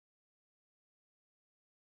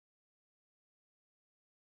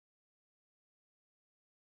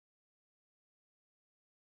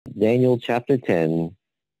Daniel chapter 10,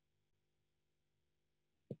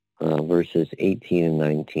 verses 18 and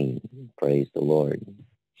 19. Praise the Lord.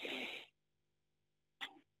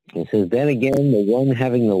 It says, "Then again, the one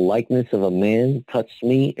having the likeness of a man touched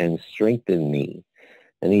me and strengthened me.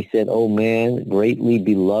 And he said, O man, greatly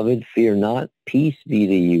beloved, fear not. Peace be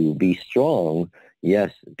to you. Be strong.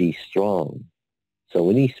 Yes, be strong. So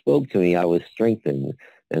when he spoke to me, I was strengthened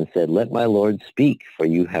and said, Let my Lord speak, for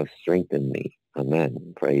you have strengthened me.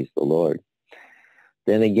 Amen." Praise the Lord.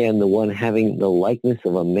 "Then again, the one having the likeness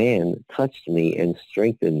of a man touched me and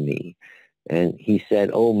strengthened me. And he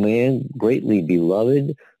said, O man, greatly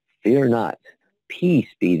beloved, fear not. Peace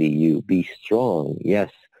be to you. Be strong.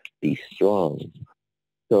 Yes, be strong.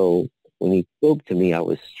 So when he spoke to me, I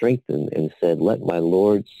was strengthened and said, Let my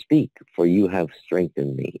Lord speak, for you have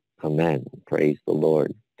strengthened me. Amen." Praise the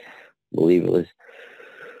Lord. I believe it was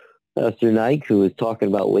Pastor Nike who was talking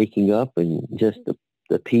about waking up and just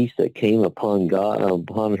the peace that came upon God,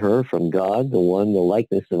 upon her from God, the one, the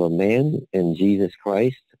likeness of a man in Jesus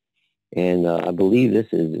Christ. And I believe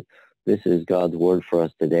this is God's word for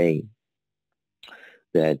us today,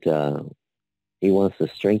 that he wants to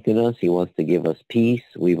strengthen us. He wants to give us peace.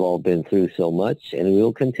 We've all been through so much, and we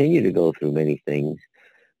will continue to go through many things.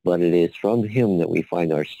 But it is from him that we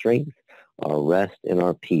find our strength, our rest, and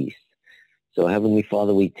our peace. So, Heavenly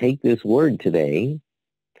Father, we take this word today,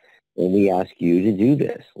 and we ask you to do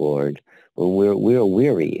this, Lord. When we are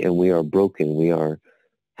weary and we are broken, we are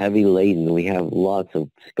heavy laden, we have lots of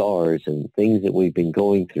scars and things that we've been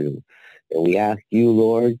going through. And we ask you,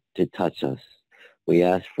 Lord, to touch us. We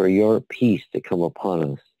ask for your peace to come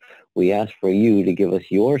upon us. We ask for you to give us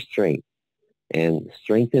your strength and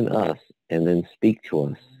strengthen us, and then speak to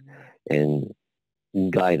us and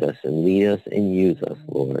guide us and lead us and use us,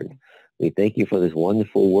 Lord. We thank you for this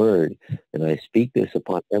wonderful word, and I speak this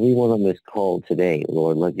upon everyone on this call today.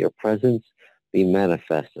 Lord, let your presence be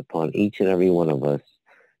manifest upon each and every one of us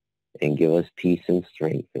and give us peace and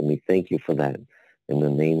strength. And we thank you for that in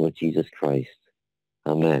the name of Jesus Christ.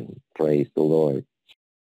 Amen. Praise the Lord.